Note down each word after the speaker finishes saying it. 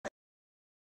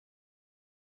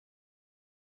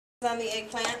On the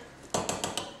eggplant.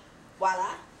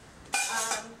 Voila.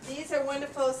 These are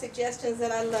wonderful suggestions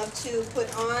that I love to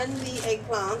put on the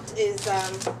eggplant. Is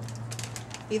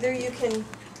either you can.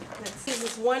 This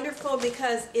is wonderful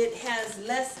because it has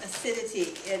less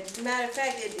acidity. Matter of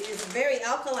fact, it is very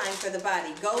alkaline for the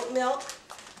body. Goat milk,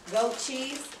 goat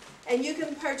cheese, and you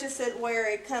can purchase it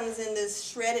where it comes in this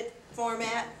shredded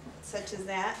format, such as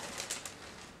that.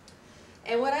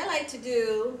 And what I like to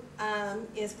do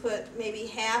is put maybe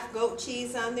half goat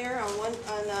cheese on there on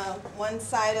one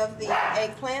side of the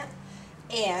eggplant,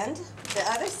 and the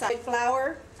other side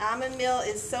flour. Almond meal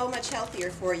is so much healthier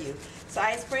for you. So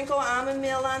I sprinkle almond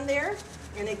meal on there,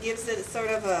 and it gives it sort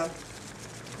of a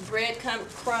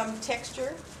breadcrumb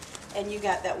texture. And you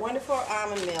got that wonderful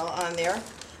almond meal on there,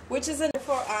 which is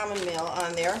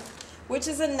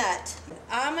a nut.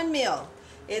 Almond meal.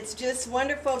 It's just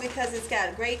wonderful because it's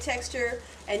got great texture,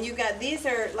 and you got, these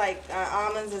are like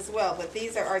almonds as well, but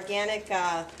these are organic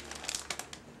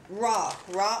raw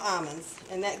almonds,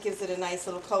 and that gives it a nice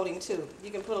little coating too.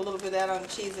 You can put a little bit of that on the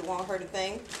cheese, it won't hurt a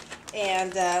thing.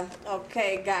 And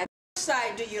okay guys, which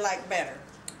side do you like better?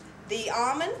 The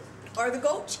almond or the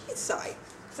goat cheese side?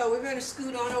 So we're going to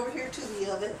scoot on over here to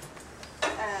the oven.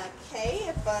 Okay,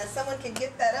 if someone can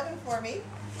get that oven for me.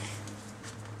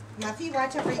 Muffy,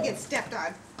 watch out before you get stepped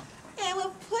on. And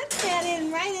we'll put that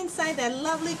in right inside that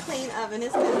lovely clean oven.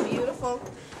 Isn't that beautiful?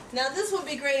 Now this would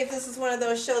be great if this is one of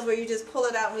those shows where you just pull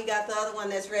it out and we got the other one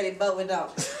that's ready, but we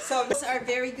don't. So these are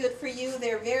very good for you.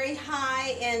 They're very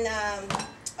high in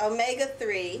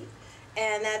omega-3,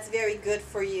 and that's very good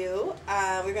for you.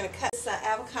 We're going to cut this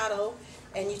avocado,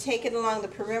 and you take it along the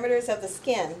perimeters of the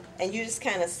skin, and you just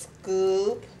kind of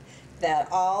scoop that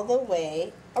all the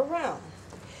way around.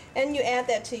 And you add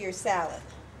that to your salad.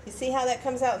 You see how that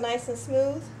comes out nice and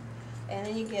smooth? And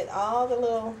then you get all the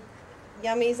little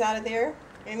yummies out of there.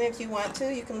 And if you want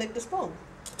to, you can lick the spoon.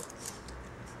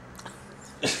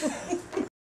 I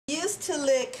used to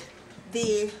lick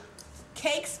the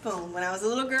cake spoon when I was a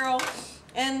little girl,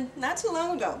 and not too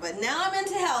long ago. But now I'm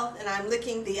into health, and I'm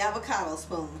licking the avocado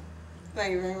spoon.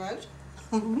 Thank you very much.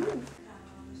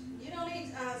 You don't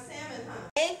eat salmon, huh?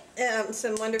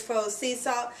 Some wonderful sea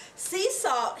salt. Sea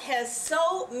salt has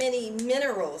so many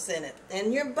minerals in it,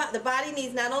 and the body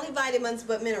needs not only vitamins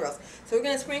but minerals. So we're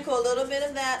going to sprinkle a little bit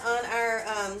of that on our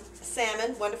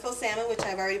salmon, wonderful salmon, which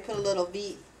I've already put a little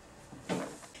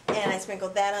and I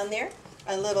sprinkled that on there.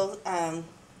 A little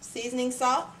seasoning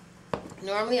salt.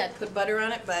 Normally I'd put butter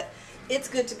on it, but it's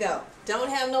good to go. Don't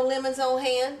have no lemons on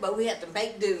hand, but we have to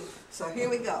make do. So here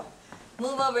we go.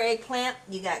 Move over, eggplant.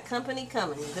 You got company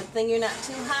coming. Good thing you're not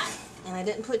too hot, and I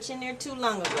didn't put you in there too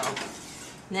long ago.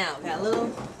 Now, got a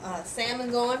little salmon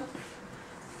going.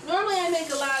 Normally I make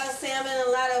a lot of salmon,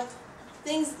 a lot of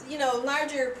things, you know,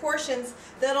 larger portions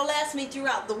that'll last me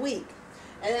throughout the week.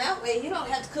 And that way you don't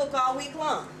have to cook all week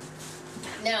long.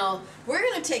 Now, we're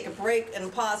going to take a break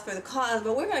and pause for the cause,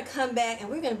 but we're going to come back and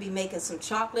we're going to be making some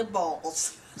chocolate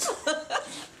balls.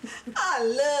 I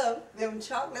love them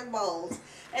chocolate balls.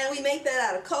 And we make that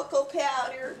out of cocoa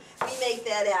powder. We make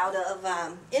that out of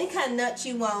any kind of nut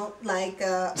you want, like...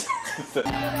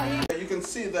 You can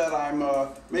see that I'm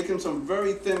making some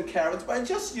very thin carrots by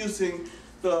just using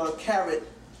the carrot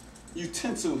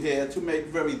utensil here to make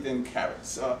very thin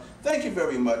carrots. Thank you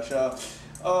very much.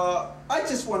 I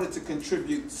just wanted to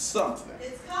contribute something.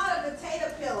 It's called a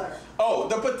potato peeler. Oh,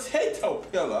 the potato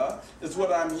peeler is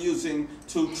what I'm using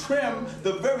to trim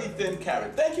the very thin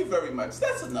carrot. Thank you very much.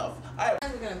 That's enough.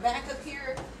 We're going to back up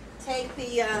here, take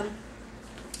the,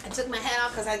 I took my hat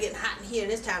off because I'm getting hot in here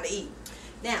and it's time to eat.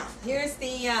 Now, here's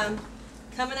the,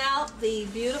 coming out, the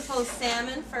beautiful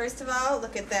salmon, first of all.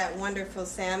 Look at that wonderful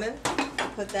salmon.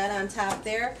 Put that on top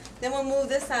there. Then we'll move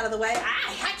this out of the way.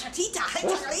 Ah,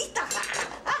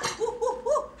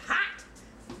 hot,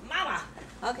 mama.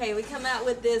 Okay, we come out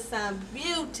with this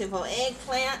beautiful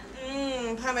eggplant,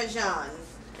 parmesan.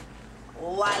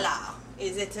 Voila,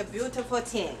 is it a beautiful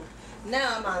thing?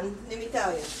 Now, man, let me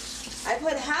tell you. I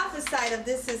put half a side of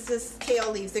this is just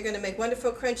kale leaves. They're going to make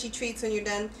wonderful crunchy treats when you're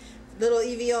done. Little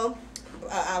EVO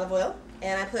olive oil,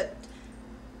 and I put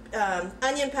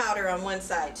onion powder on one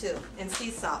side too, and sea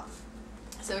salt.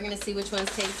 So we're going to see which ones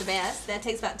taste the best. That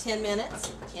takes about 10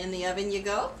 minutes. In the oven you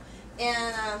go.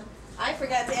 And I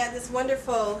forgot to add this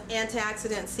wonderful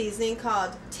antioxidant seasoning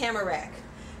called tamarack.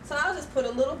 So I'll just put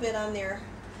a little bit on there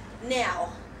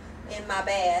now in my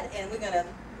bag, and we're going to,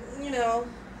 you know,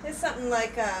 it's something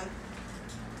like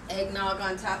eggnog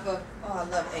on top of, oh, I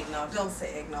love eggnog. Don't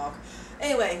say eggnog.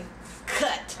 Anyway,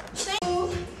 cut. Thank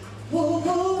you. Woo,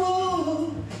 woo,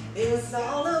 woo. It's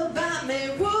all